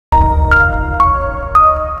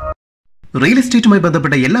Real എസ്റ്റേറ്റുമായി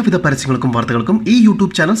ബന്ധപ്പെട്ട എല്ലാവിധ പരസ്യങ്ങൾക്കും വാർത്തകൾക്കും ഈ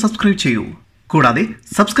യൂട്യൂബ് ചാനൽ സബ്സ്ക്രൈബ് ചെയ്യൂ. കൂടാതെ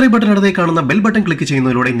സബ്സ്ക്രൈബ് ബട്ടൺ അടുത്തായി കാണുന്ന ബെൽ ബട്ടൺ ക്ലിക്ക്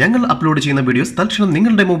ചെയ്യുന്നതിലൂടെ ഞങ്ങൾ അപ്ലോഡ് ചെയ്യുന്ന വീഡിയോസ് തൽക്ഷണം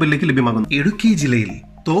നിങ്ങളുടെ മൊബൈലിലേക്ക് ലഭ്യമാകുന്നു. ഇടുക്കി ജില്ലയിൽ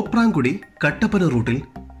തോപ്രാംകുടി കട്ടപ്പന റൂട്ടിൽ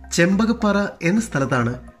ചെമ്പകപ്പാറ എന്ന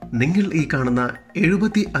സ്ഥലത്താണ് നിങ്ങൾ ഈ കാണുന്ന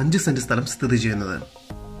 75 സെന്റ് സ്ഥലം സ്ഥിതി ചെയ്യുന്നത്.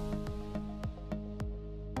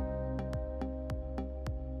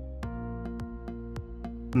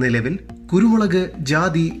 നിലവിൽ കുരുമുളക്,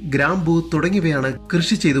 ജാതി, ഗ്രാമ്പു തുടങ്ങിയവയാണ്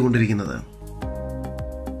കൃഷി ചെയ്തുകൊണ്ടിരിക്കുന്നത്.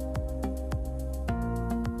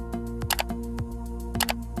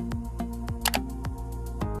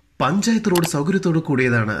 പഞ്ചായത്ത് റോഡ് സൗകര്യത്തോടു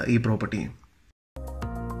കൂടിയതാണ് ഈ പ്രോപ്പർട്ടി.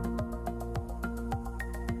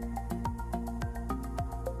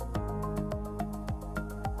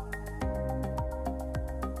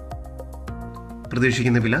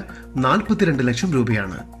 പ്രതീക്ഷിക്കുന്ന വില 42 ലക്ഷം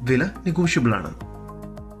രൂപയാണ്. വില നെഗോഷ്യബിൾ ആണ്.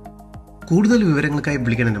 കൂടുതൽ വിവരങ്ങൾക്കായി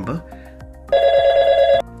വിളിക്കുന്ന നമ്പർ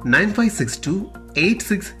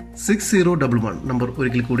 9562866011. നമ്പർ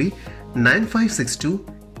ഒരിക്കൽ കൂടി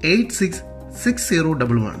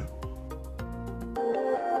 9562866011.